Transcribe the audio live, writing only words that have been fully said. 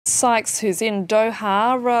Sykes, who's in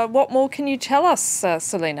Doha. What more can you tell us,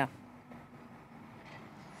 Selena?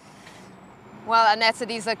 Well, Annette,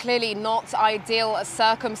 these are clearly not ideal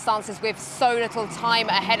circumstances with so little time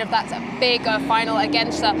ahead of that big final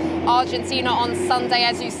against Argentina on Sunday.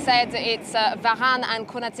 As you said, it's Varane and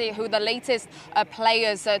Konaté who are the latest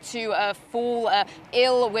players to fall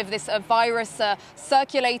ill with this virus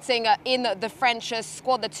circulating in the French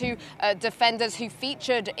squad. The two defenders who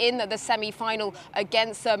featured in the semi-final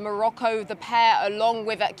against Morocco, the pair along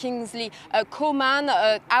with Kingsley Coman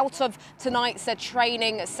out of tonight's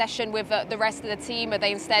training session with the rest of the team.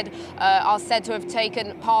 They instead are said to have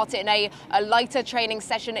taken part in a lighter training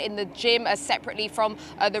session in the gym separately from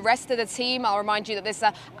the rest of the team. I'll remind you that this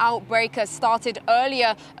outbreak started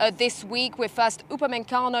earlier this week with first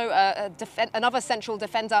Upamecano, another central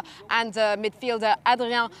defender, and midfielder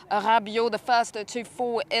Adrien Rabiot, the first to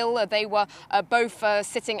fall ill. They were both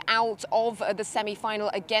sitting out of the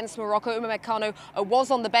semi-final against Morocco. Upamecano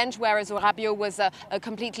was on the bench, whereas Rabiot was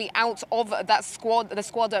completely out of that squad, the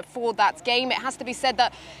squad for that game. It has to be said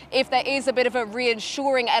that if there is a bit of a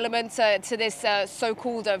reassuring element to this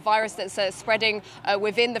so-called virus that's spreading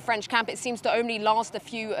within the French camp, it seems to only last a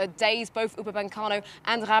few days. Both Upamecano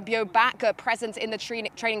and Rabiot back present in the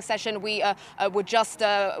training session we were just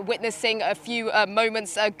witnessing a few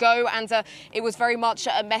moments ago, and it was very much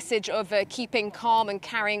a message of keeping calm and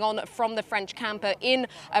carrying on from the French camp. In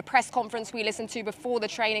a press conference we listened to before the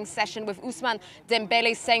training session with Ousmane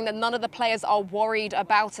Dembélé saying that none of the players are worried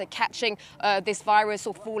about catching this virus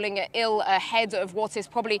or falling ill ahead of what is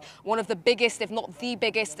probably one of the biggest, if not the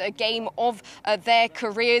biggest, game of their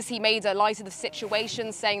careers. He made light of the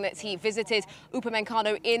situation, saying that he visited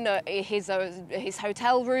Upamecano in his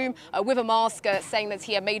hotel room with a mask, saying that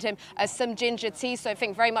he had made him some ginger tea. So I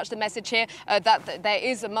think very much the message here that there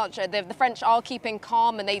is the French are keeping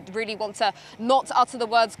calm, and they really want to not utter the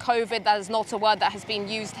words COVID. That is not a word that has been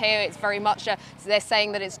used here. It's very much they're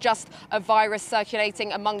saying that it's just a virus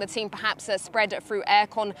circulating among the team, perhaps spread through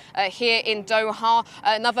aircon here in Doha.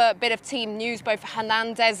 Another bit of team news, both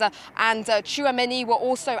Hernandez and Tchouaméni were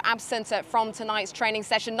also absent from tonight's training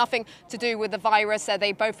session. Nothing to do with the virus.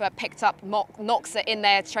 They both picked up knocks in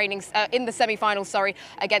their trainings in the semi-final,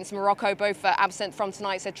 against Morocco. Both absent from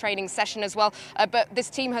tonight's training session as well. But this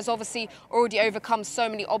team has obviously already overcome so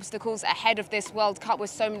many obstacles ahead of this World Cup, with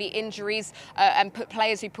so many injuries and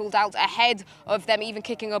players who pulled out ahead of them even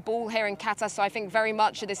kicking a ball here in Qatar. So I think very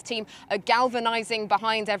much this team galvanising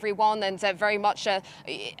behind everyone, and very much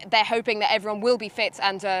they're hoping that everyone will be fit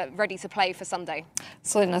and ready to play for Sunday.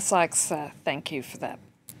 Selena Sykes, thank you for that.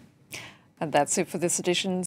 And that's it for this edition.